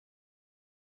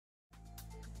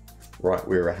Right,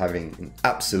 we're having an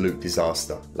absolute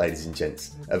disaster, ladies and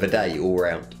gents, of a day all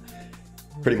round.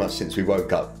 Pretty much since we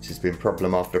woke up, it's just been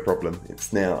problem after problem.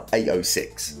 It's now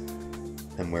 8:06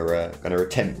 and we're going to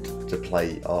attempt to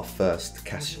play our first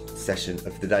cash session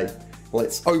of the day.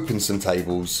 Let's open some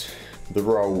tables. The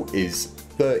roll is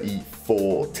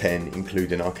 34.10,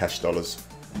 including our cash dollars.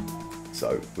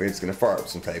 So we're just going to fire up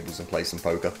some tables and play some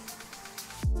poker.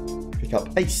 Pick up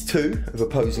ace-2 of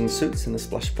opposing suits in the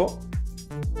splash pot.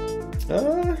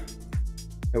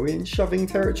 Are we in shoving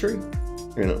territory?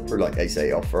 We're like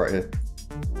ace-8 off right here.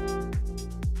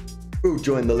 We'll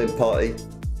join the limp party.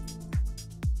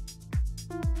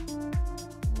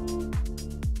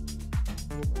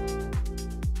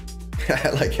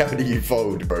 Like, how do you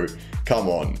fold, bro? Come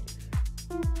on.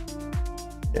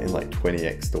 Getting like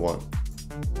 20x to 1.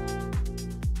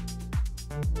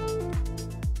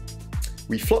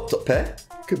 We flopped up pair.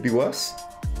 Could be worse.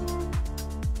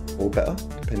 Or better,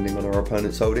 depending on our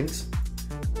opponent's holdings.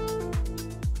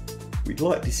 We'd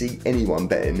like to see anyone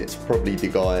betting. It's probably the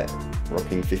guy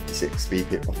rocking 56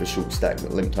 VPIP off a short stack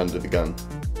that limped under the gun.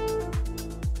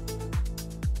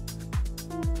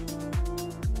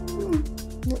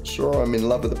 Not sure I'm in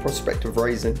love with the prospect of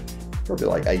raising. Probably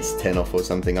like ace-10 off or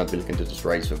something. I'd be looking to just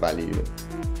raise for value.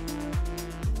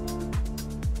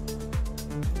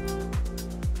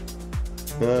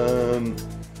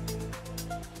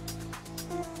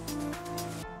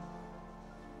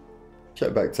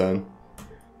 Check back turn.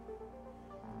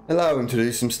 Allow him to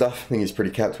do some stuff. I think he's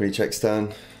pretty capped when he checks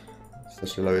turn.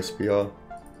 Such a low SPR.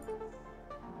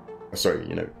 Oh, sorry,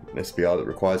 you know, an SPR that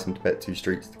requires him to bet 2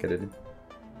 streets to get it in.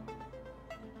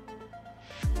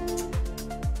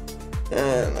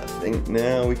 And I think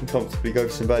now we can comfortably go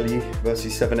for some value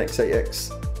versus 7x,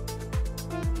 8x.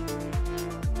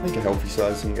 I think a healthy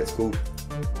sizing gets called.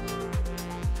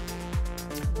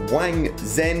 Wang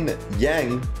Zhen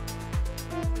Yang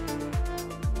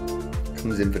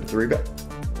comes in for the 3-bet.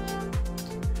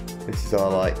 This is our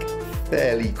like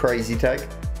fairly crazy tag.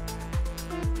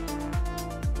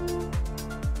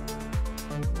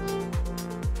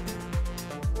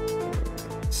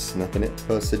 Snapping it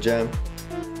first the jam.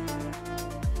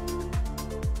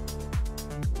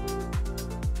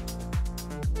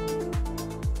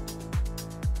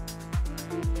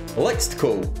 Likes to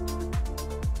call.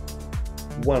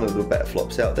 One of the better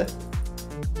flops out there.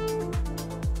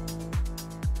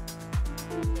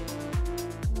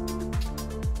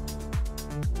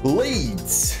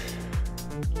 Leads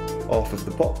off of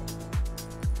the pot.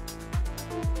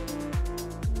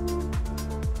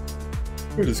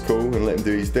 We'll just call and let him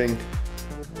do his thing.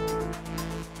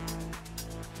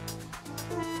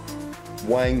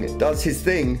 Wang does his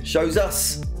thing, shows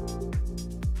us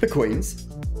the queens.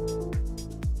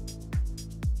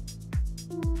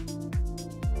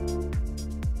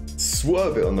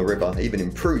 Swerve it on the river, even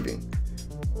improving.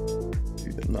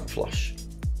 Do the nut flush.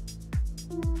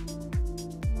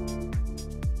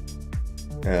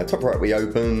 Top right we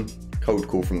open, cold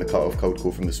call from the cutoff, cold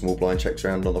call from the small blind, checks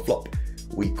around on the flop.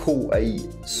 We call a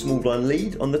small blind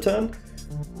lead on the turn,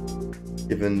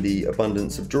 given the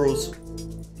abundance of draws,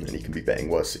 and he can be betting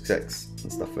worse 6x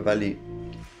and stuff for value.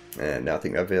 And now I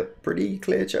think we have a pretty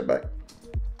clear check back.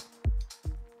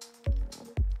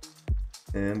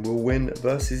 And we'll win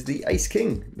versus the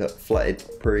ace-king that flatted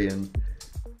pre and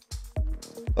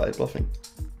started bluffing.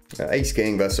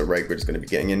 Ace-king versus a reg, we're just going to be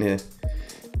getting in here.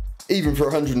 Even for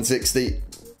 160,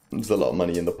 there's a lot of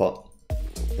money in the pot.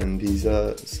 And he's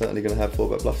certainly going to have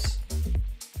 4-bet bluffs.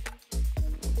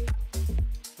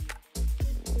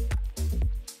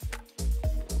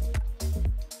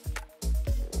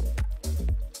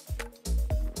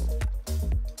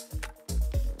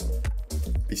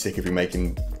 Be sick if we're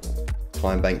making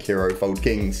Time Bank Hero fold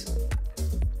kings.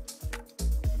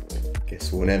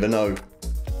 Guess we'll never know.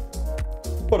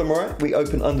 Bottom right, we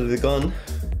open under the gun.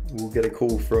 We'll get a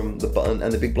call from the button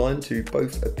and the big blind, who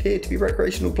both appear to be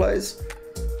recreational players.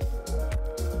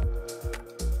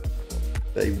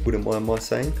 They wouldn't mind my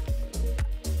saying.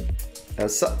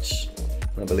 As such,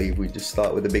 I believe we just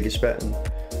start with the biggest bet and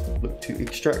look to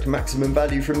extract maximum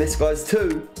value from this guy's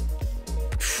 2.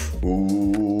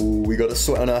 Ooh, we got a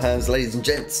sweat on our hands, ladies and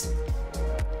gents.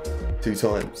 2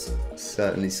 times,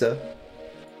 certainly, sir.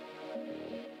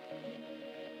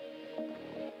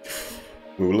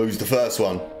 We'll lose the first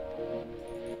one.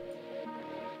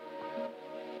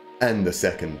 And the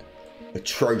second.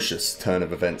 Atrocious turn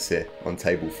of events here on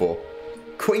table 4.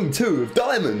 Queen 2 of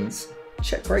diamonds.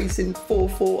 Check raising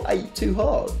 4-4-8 2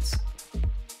 hearts.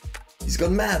 He's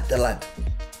gone mad, the lad.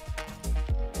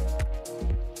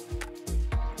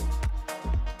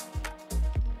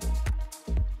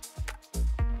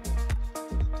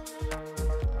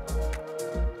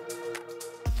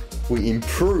 we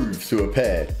improve to a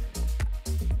pair,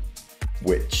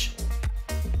 which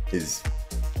is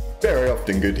very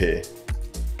often good here,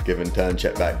 given turn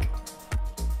check back.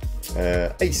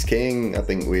 Ace King, I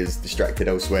think we was distracted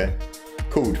elsewhere.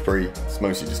 Called free, it's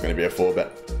mostly just going to be a 4-bet.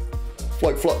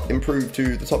 Float flop, improve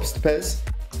to the tops of the pairs.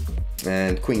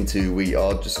 And Queen 2, we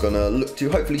are just going to look to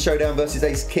hopefully showdown versus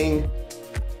Ace King.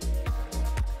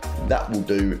 That will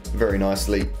do very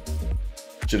nicely.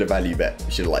 Should have value bet,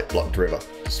 should have like blocked river,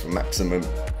 just for maximum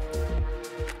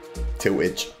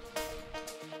tiltage.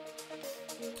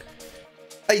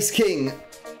 Ace King.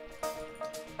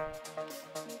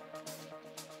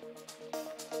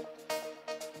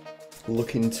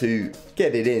 Looking to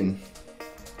get it in.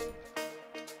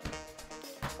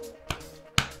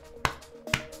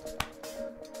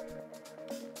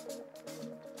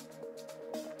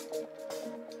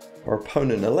 Our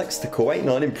opponent elects to call.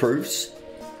 8-9 improves.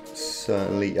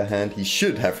 Certainly a hand he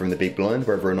should have from the big blind.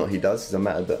 Whether or not he does is a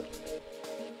matter that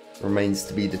remains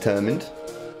to be determined.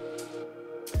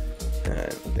 And I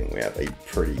think we have a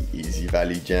pretty easy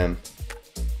value jam.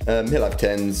 He'll have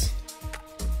 10s.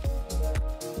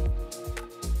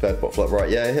 Third pot flop, right?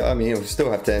 Yeah, I mean, he'll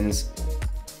still have 10s.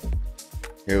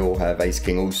 He'll have Ace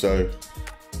King also.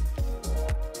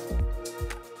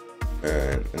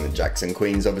 And the Jacks and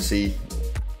Queens, obviously.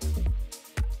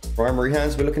 Primary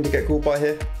hands we're looking to get called by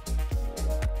here.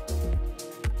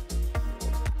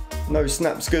 No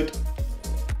snaps, good.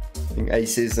 I think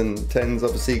aces and 10s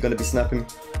obviously going to be snapping.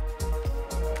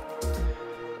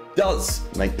 Does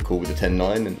make the call with the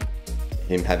 10-9, and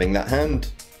him having that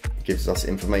hand gives us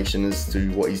information as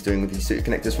to what he's doing with these suited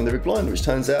connectors from the big blind, which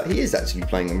turns out he is actually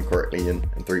playing them correctly and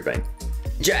 3-betting.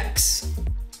 Jacks.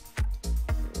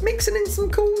 Mixing in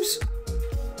some calls.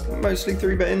 Mostly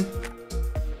 3-betting.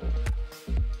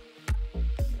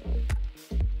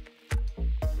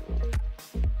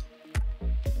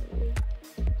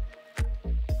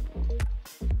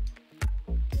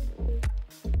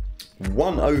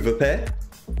 One over pair.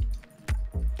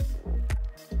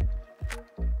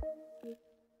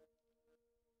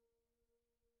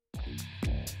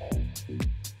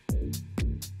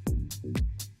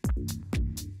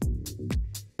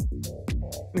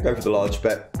 I'm gonna go for the large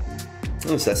bet.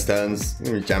 Assess turns. I'm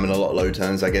gonna be jamming a lot of low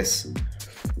turns, I guess.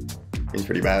 Seems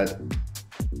pretty bad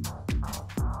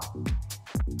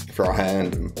for our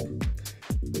hand.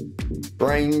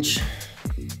 Range.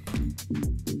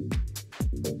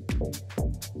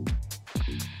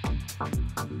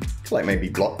 Like maybe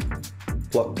block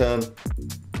turn.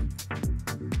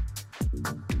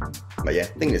 But yeah,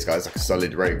 I think this guy's like a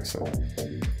solid rogue, so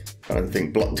I don't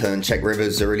think block turn check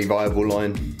river's a really viable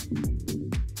line.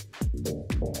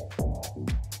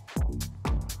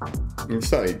 And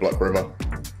certainly block river.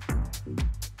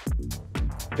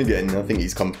 Again, I think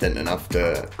he's competent enough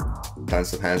to turn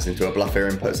some hands into a bluff here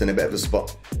and put us in a bit of a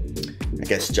spot. I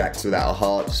guess jacks without a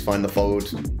heart, just find the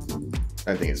fold.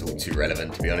 I don't think it's all too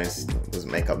relevant, to be honest. It doesn't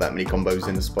make up that many combos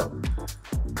in the spot.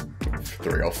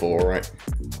 3 or 4, right?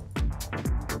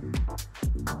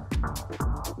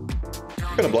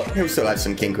 Gonna block. He'll still have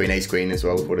some king, queen, ace, queen as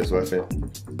well, for what it's worth it.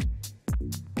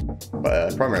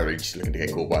 But primarily just looking to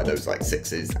get called by those like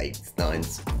 6s, 8s,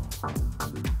 9s.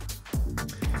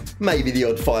 Maybe the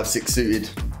odd 5, 6 suited.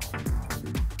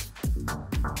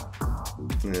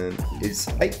 And his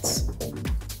 8s.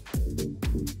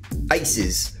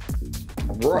 Aces.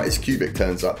 Right as cubic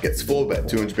turns up, gets 4-bet,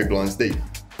 200 big blinds deep.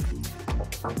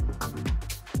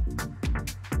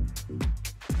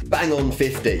 Bang on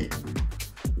 50.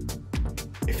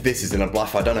 If this isn't a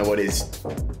bluff, I don't know what is.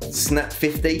 Snap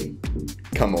 50?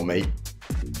 Come on, mate.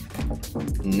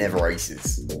 Never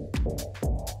aces.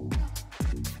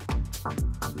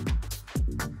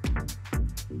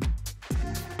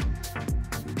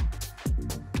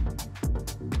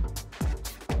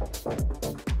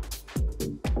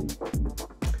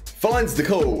 Finds the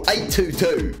call,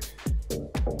 8-2-2.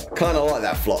 Kind of like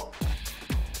that flop.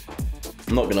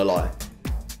 I'm not gonna lie.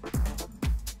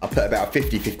 I put about a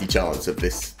 50-50 chance of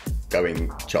this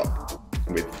going chop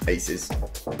with aces.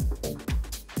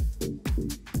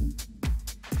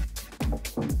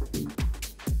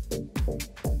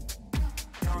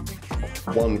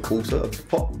 One quarter of the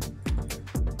pot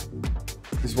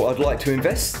is what I'd like to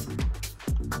invest.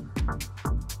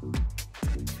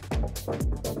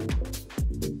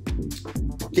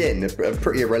 Again, a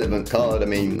pretty irrelevant card. I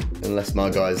mean, unless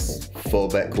my guy's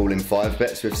 4-bet calling 5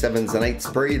 bets with 7s and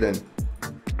 8s pre, then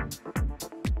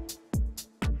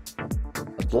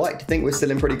I'd like to think we're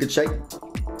still in pretty good shape.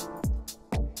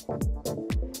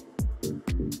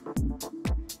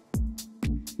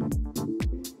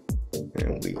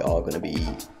 And we are going to be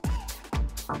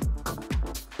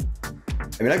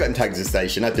I mean, I got him tagged as a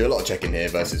station. I do a lot of checking here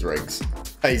versus regs.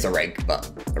 He's a reg, but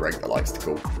a reg that likes to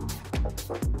call.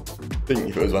 I think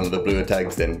if it was one of the bluer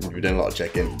tags, then we'd be doing a lot of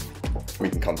checking.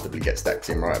 We can comfortably get stacks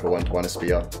in right of a 1-to-1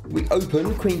 SPR. We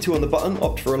open, queen 2 on the button,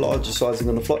 opt for a larger sizing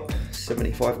on the flop,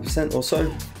 75% or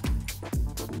so.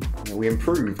 And we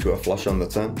improve to a flush on the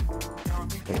turn.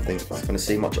 I don't think it's going to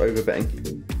see much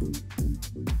overbetting.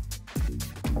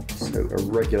 So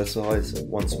a regular size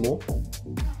once more.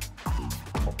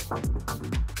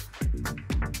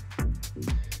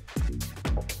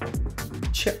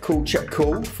 Check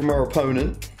call from our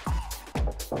opponent.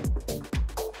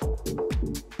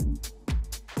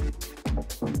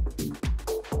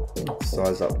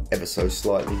 Size up ever so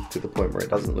slightly to the point where it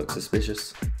doesn't look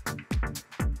suspicious.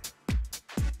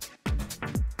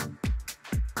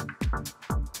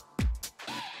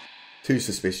 Too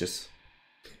suspicious.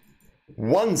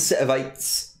 One set of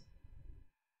 8s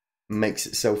makes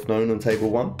itself known on table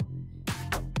 1.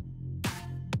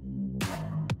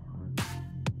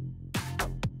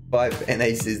 Five and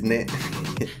aces net.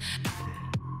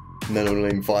 None of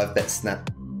them 5 bet snap.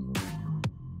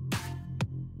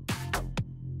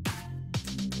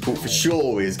 Thought for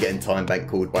sure we was getting time bank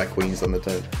called by queens on the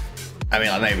turn. I mean,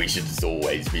 like, maybe we should just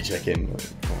always be checking.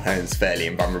 Hands fairly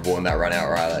invulnerable on that run out,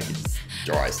 right? Like, it's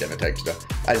driest ever texture.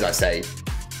 As I say,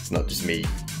 it's not just me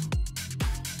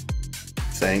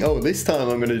saying, oh, this time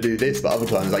I'm going to do this, but other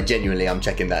times, like, genuinely, I'm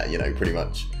checking that, you know, pretty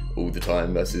much all the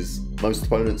time versus most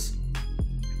opponents.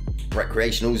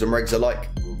 Recreationals and regs alike.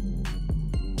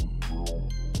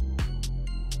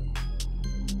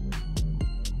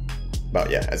 But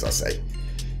yeah, as I say,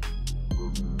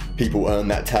 people earn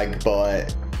that tag by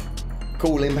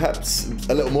calling perhaps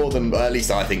a little more than, at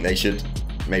least I think they should.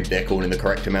 Maybe they're calling the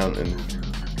correct amount and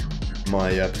my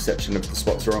perception of the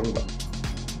spot's wrong, but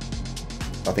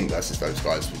I think versus those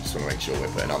guys, we just want to make sure we're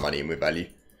putting our money in with value.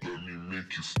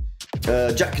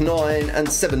 Jack 9 and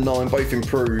 7-9 both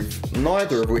improve,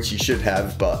 neither of which you should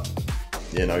have, but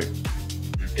you know,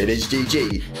 it is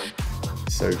GG,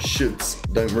 so shoulds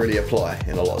don't really apply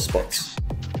in a lot of spots.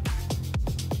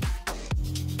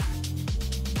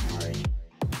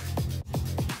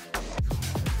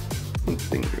 I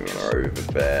think we're gonna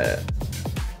overbet.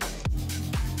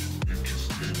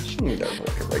 We go for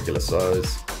like a regular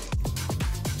size.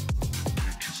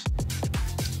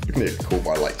 You can get called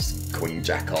by like queen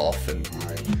jack off and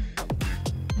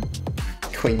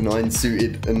queen 9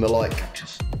 suited and the like.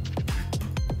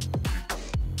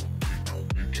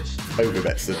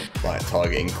 Overbets are like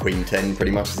targeting queen 10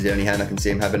 pretty much is the only hand I can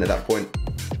see him having at that point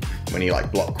when he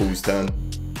like block calls turn.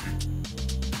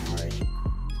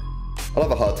 I'll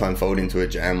have a hard time folding to a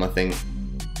jam, I think,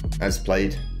 as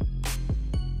played.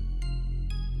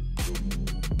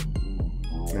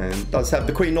 And does have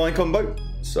the queen 9 combo,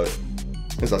 so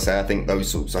as I say, I think those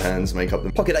sorts of hands make up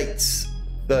the pocket 8s,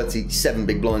 37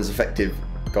 big blinds effective,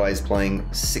 guys playing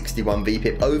 61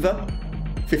 VPIP over,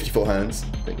 54 hands.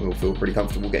 I think we'll feel pretty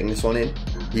comfortable getting this one in.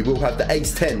 He will have the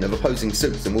ace 10 of opposing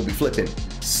suits and we'll be flipping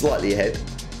slightly ahead,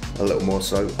 a little more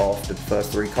so after the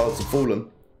first 3 cards have fallen.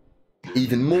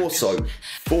 Even more so,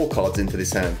 4 cards into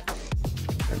this hand.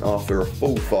 And after a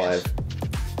full 5,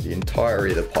 the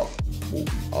entirety of the pot will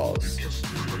be ours.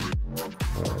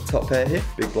 Top pair here,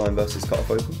 big blind versus cut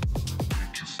off open.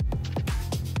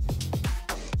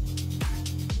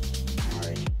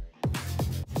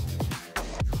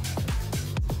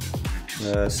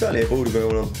 Certainly a board we're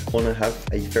going to want to have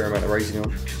a fair amount of raising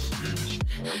on.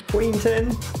 Queen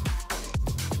 10,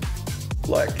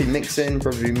 likely mixing,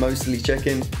 probably mostly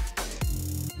checking.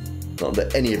 Not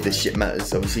that any of this shit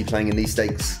matters, obviously playing in these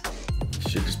stakes.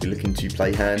 Should just be looking to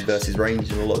play hand versus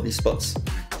range in a lot of these spots.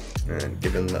 And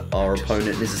given that our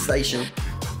opponent is a station,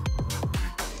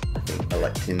 I think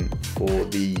electing for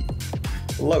the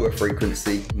lower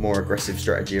frequency, more aggressive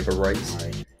strategy of a raise,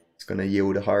 it's going to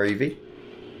yield a higher EV.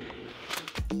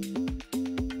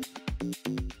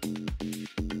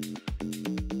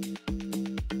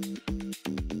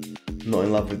 Not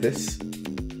in love with this.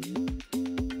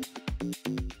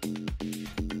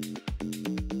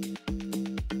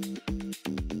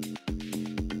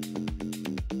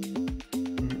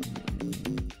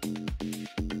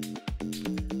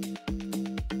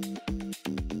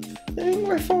 I think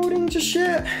we're folding to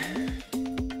shit.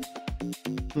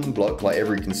 Block like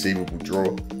every conceivable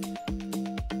draw.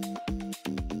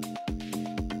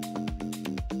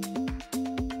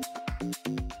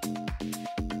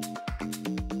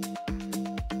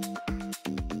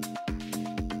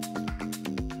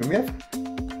 And we have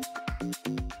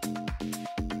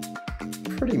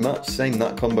pretty much same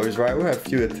nut combos, right? We'll have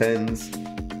fewer 10s.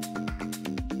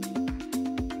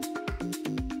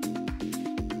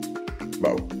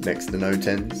 Well, next to no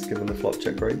tens, given the flop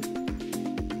check raise.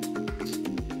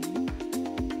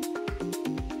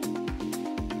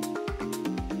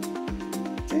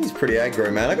 He's pretty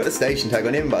aggro, man. I got a station tag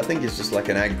on him, but I think it's just like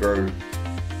an aggro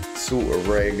sort of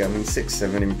reg. I mean,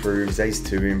 6-7 improves,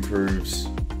 ace-2 improves.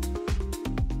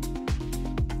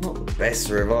 Not the best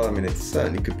river. I mean, it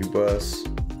certainly could be worse.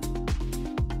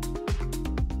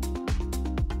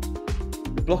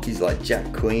 The blockies like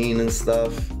jack-queen and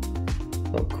stuff.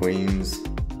 Not queens.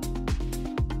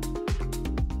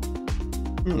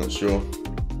 I'm not sure.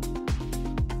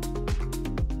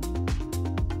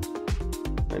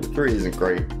 And the 3 isn't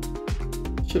great.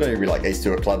 Should only be like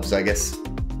ace-2 of clubs, I guess.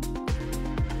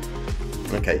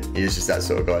 Okay, he is just that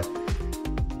sort of guy.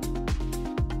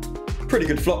 Pretty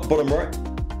good flop, bottom right.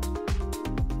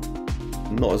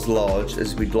 Not as large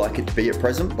as we'd like it to be at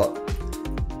present, but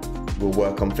we'll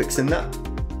work on fixing that.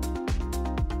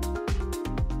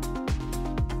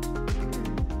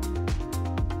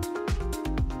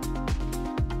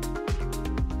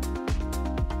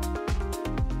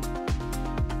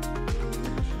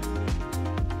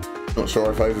 Not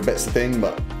sure if overbet's the thing,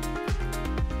 but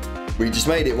we just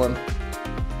made it one.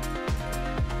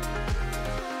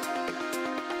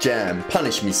 Jam,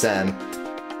 punish me, Sam.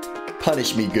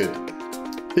 Punish me good.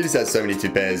 He just has so many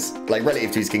 2 pairs, like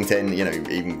relative to his king 10, you know,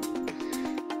 even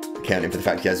accounting for the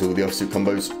fact he has all the offsuit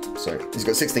combos. So he's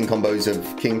got 16 combos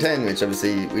of king 10, which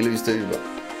obviously we lose to, but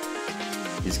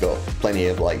he's got plenty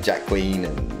of like jack queen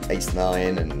and ace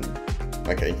 9 and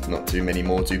okay, not too many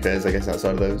more 2 pairs, I guess,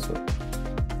 outside of those. But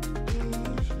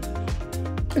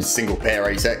a single pair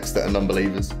ace X that are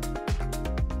non-believers.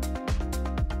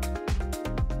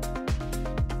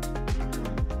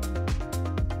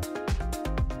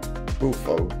 We'll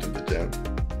fold to the jam.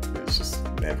 It's just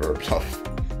never a bluff.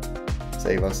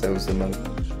 Save ourselves the money.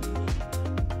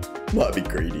 Might be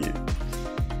greedy.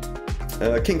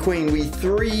 King queen, we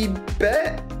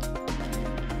 3-bet.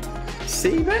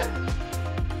 C-bet.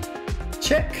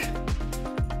 Check.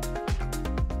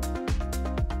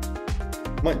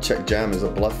 Might check jam as a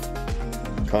bluff.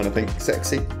 Kind of think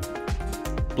sexy.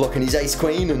 Blocking his ace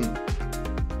queen and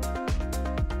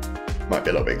might be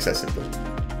a little bit excessive,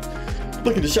 but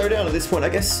looking to showdown at this point, I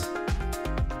guess.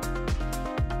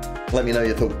 Let me know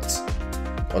your thoughts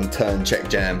on turn check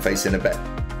jam facing a bet.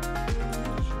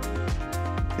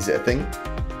 Is it a thing?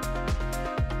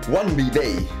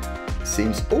 1BB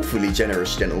seems awfully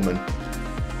generous, gentlemen.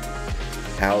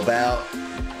 How about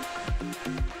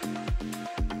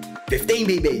 15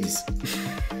 BBs?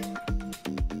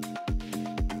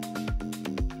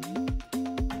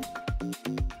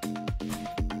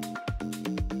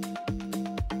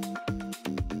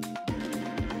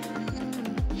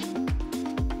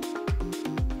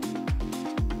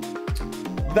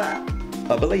 That,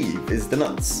 I believe, is the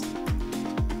nuts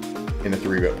in a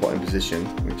 3-bet potting position,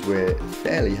 which we're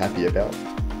fairly happy about.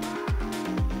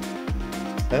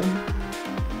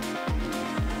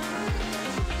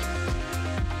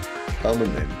 Come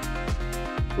on then.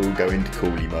 We'll go into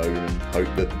coolie mode and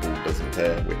hope that the ball doesn't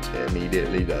tear, which it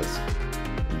immediately does.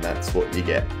 And that's what you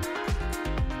get.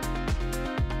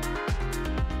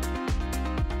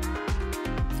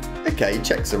 Okay,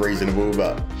 checks are reasonable,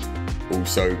 but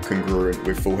also congruent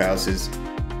with full houses.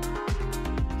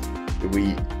 Do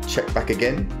we check back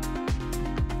again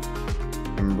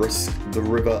and risk the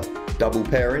river double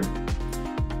pairing?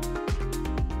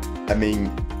 I mean,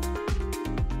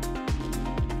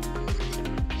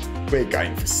 we're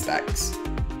going for stacks.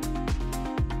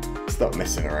 Stop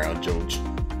messing around, George.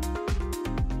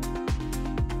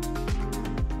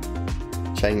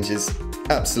 Changes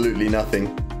absolutely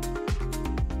nothing.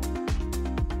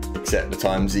 Except the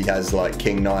times he has like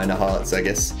king 9 of hearts, I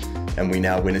guess. And we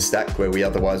now win a stack where we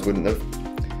otherwise wouldn't have.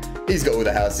 He's got all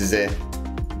the houses here,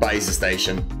 but he's a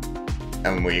station.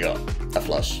 And we got a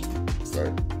flush.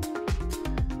 So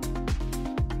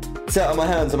it's out of my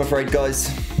hands, I'm afraid, guys.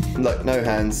 Look, no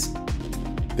hands.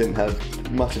 Didn't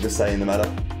have much of a say in the matter.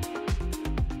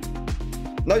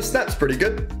 No snap's pretty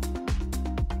good.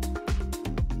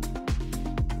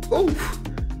 Ooh.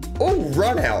 Ooh,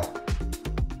 run out.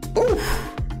 Ooh.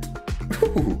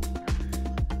 Ooh.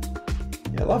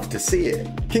 Yeah, I love to see it.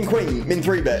 King Queen, min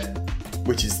 3-bet,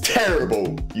 which is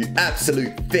terrible. You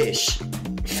absolute fish.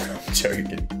 I'm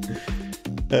joking.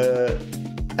 I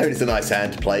mean, it's a nice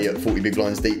hand to play at 40 big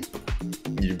blinds deep.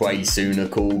 You'd way sooner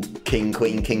call King,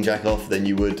 Queen, King, Jack off than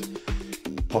you would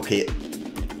pocket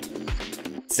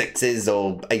 6s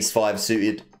or Ace-5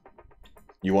 suited.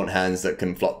 You want hands that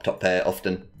can flop top pair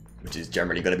often, which is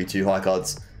generally going to be 2 high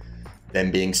cards.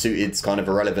 Them being suited is kind of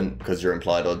irrelevant because your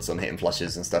implied odds on hitting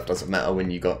flushes and stuff doesn't matter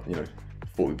when you got, you know,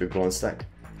 40 big blind stack.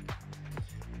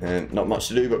 Not much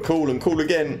to do but call and call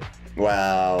again.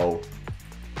 Wow.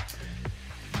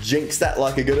 Jinx that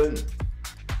like a good one.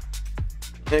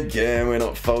 Again, we're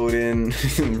not folding.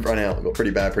 Run out. Got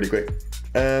pretty bad pretty quick.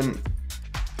 Don't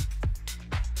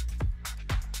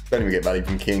even get value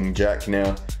from King Jack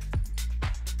now.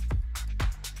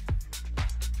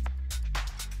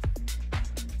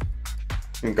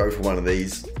 And go for one of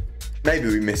these. Maybe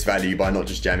we miss value by not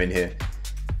just jamming here.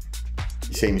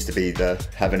 He seems to be the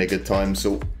having a good time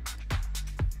sort.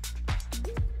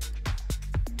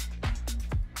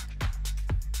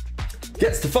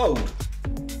 Gets to fold.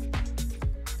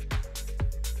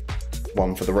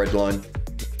 One for the red line.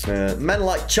 Man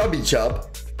like Chubby Chub.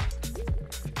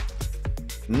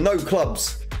 No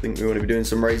clubs. I think we want to be doing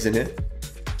some raising here.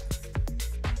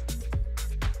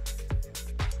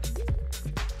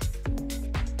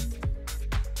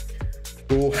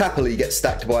 Will happily get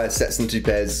stacked by sets and two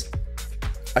pairs.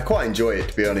 I quite enjoy it,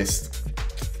 to be honest.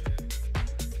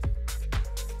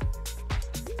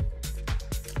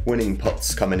 Winning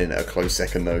pots coming in at a close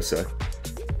second though, so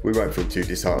we won't feel too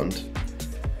disheartened.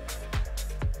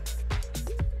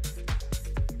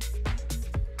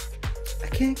 I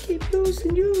can't keep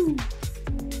losing you.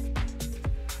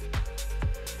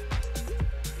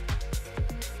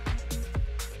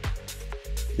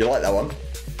 You like that one?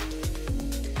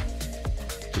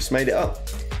 Just made it up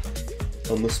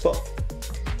on the spot.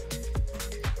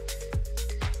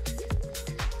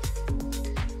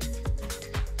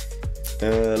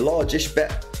 Largish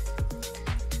bet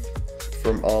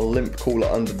from our limp caller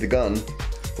under the gun.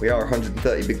 We are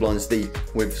 130 big blinds deep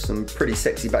with some pretty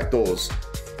sexy backdoors.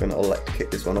 Gonna elect to kick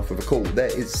this one off with a call.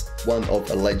 There is one of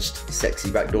alleged sexy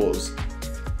backdoors.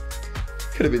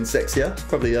 Could have been sexier.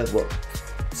 Probably a what?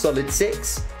 Solid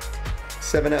 6,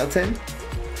 7 out of 10.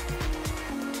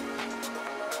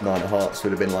 9 of hearts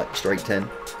would have been like straight 10.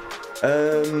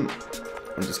 I'm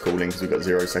just calling because we've got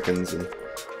 0 seconds and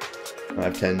I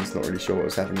have 10s, not really sure what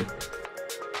was happening.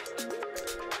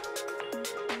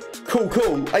 Cool,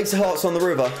 cool. Ace of hearts on the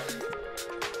river.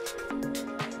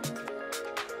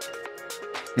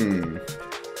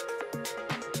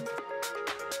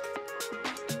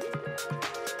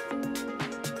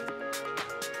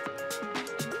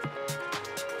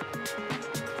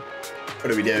 What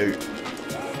do we do?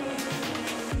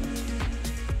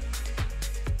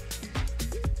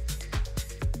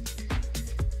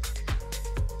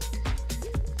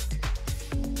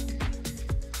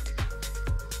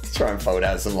 Try and fold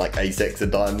out some like ace-x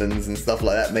of diamonds and stuff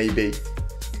like that maybe.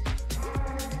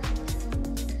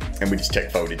 And we just check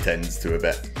folded 10s to a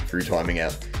bet through timing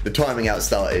out. The timing out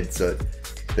started, so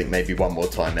I think maybe one more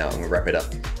time out and we'll wrap it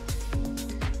up.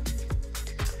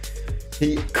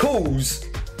 He calls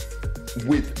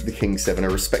with the King 7, a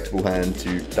respectable hand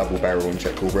to double barrel and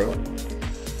check call bro.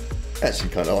 Actually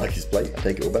kind of like his play, I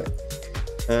take it all back.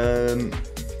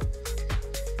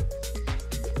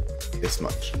 This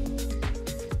much.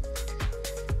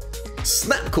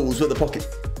 Snap calls with a pocket.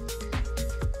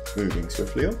 Moving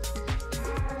swiftly on.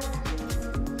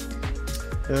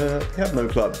 I have no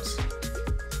clubs,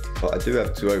 but I do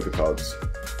have 2 overcards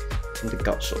and a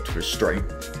gut shot for a straight.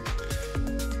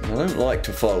 And I don't like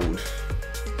to fold.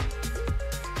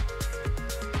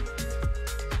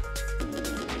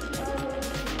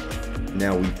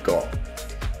 Now we've got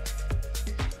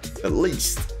at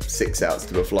least 6 outs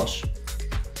to a flush.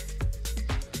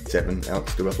 7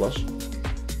 outs to a flush.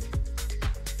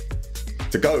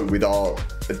 To go with our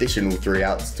additional 3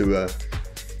 outs to a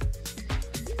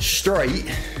straight,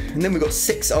 and then we've got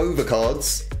 6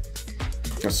 overcards.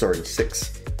 Oh, sorry,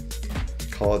 6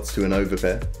 cards to an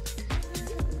overpair.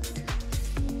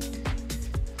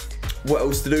 What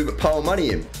else to do but pile money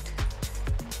in?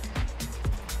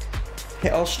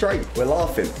 Hit our straight, we're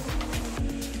laughing.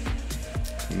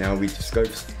 Now we just go, I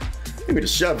think we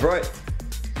just shove, right?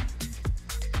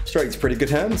 Straight's pretty good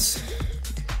hands.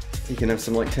 You can have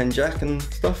some like 10 jack and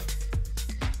stuff.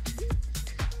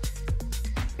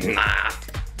 Nah.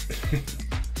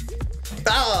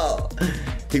 Oh,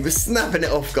 he was snapping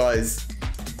it off, guys.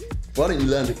 Why don't you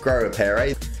learn to grow a pair,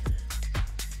 eh?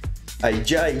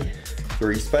 AJ,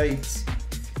 3 spades.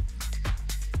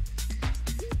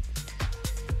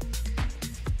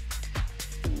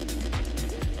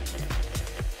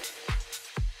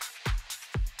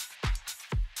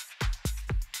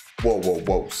 Whoa, whoa,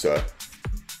 whoa, sir.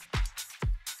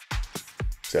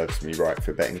 Serves me right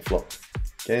for betting flop.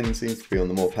 Again, seems to be on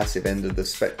the more passive end of the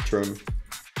spectrum.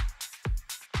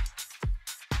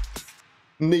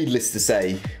 Needless to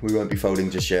say, we won't be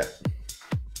folding just yet.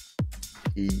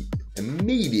 He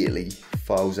immediately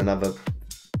files another,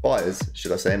 fires,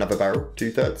 should I say, another barrel,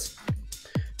 2/3.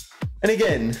 And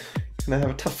again, going to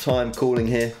have a tough time calling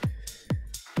here.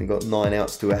 We've got 9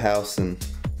 outs to a house and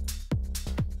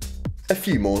a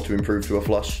few more to improve to a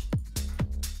flush.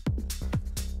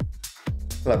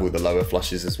 We'll have all the lower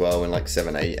flushes as well, in like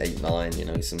 7-8, 8-9, you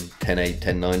know, some 10-8,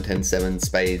 10-9, 10-7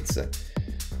 spades.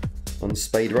 On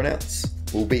spade runouts,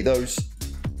 we'll beat those.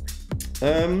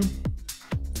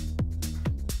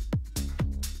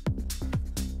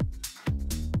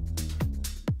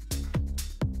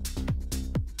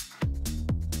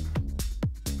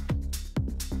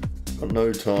 Got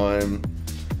no time.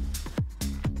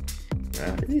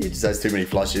 He just has too many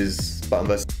flushes. Button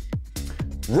versus.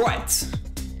 Right,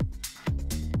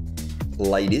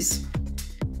 ladies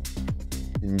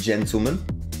and gentlemen,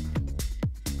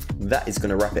 that is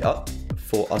going to wrap it up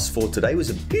for us for today. It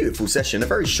was a beautiful session, a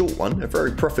very short one, a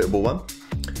very profitable one.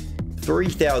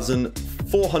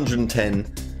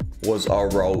 3,410 was our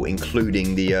roll,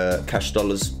 including the cash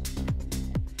dollars.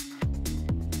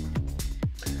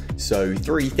 So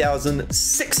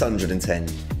 3,610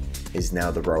 is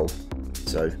now the roll.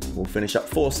 So we'll finish up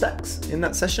 4 stacks in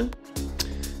that session,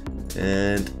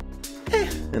 and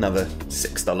another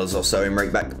 $6 or so in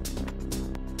rake back.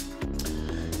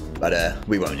 But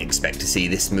we won't expect to see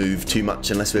this move too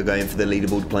much unless we're going for the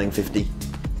leaderboard playing 50.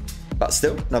 But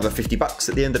still, another 50 bucks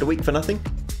at the end of the week for nothing.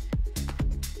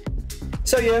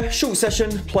 So yeah, short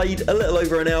session, played a little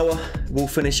over an hour. We'll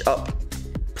finish up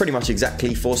pretty much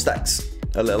exactly 4 stacks,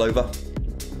 a little over.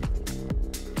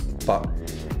 But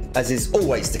as is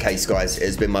always the case, guys, it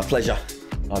has been my pleasure.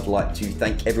 I'd like to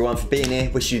thank everyone for being here.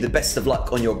 Wish you the best of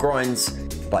luck on your grinds.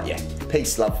 But yeah,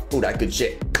 peace, love, all that good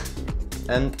shit.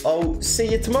 And I'll see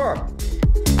you tomorrow.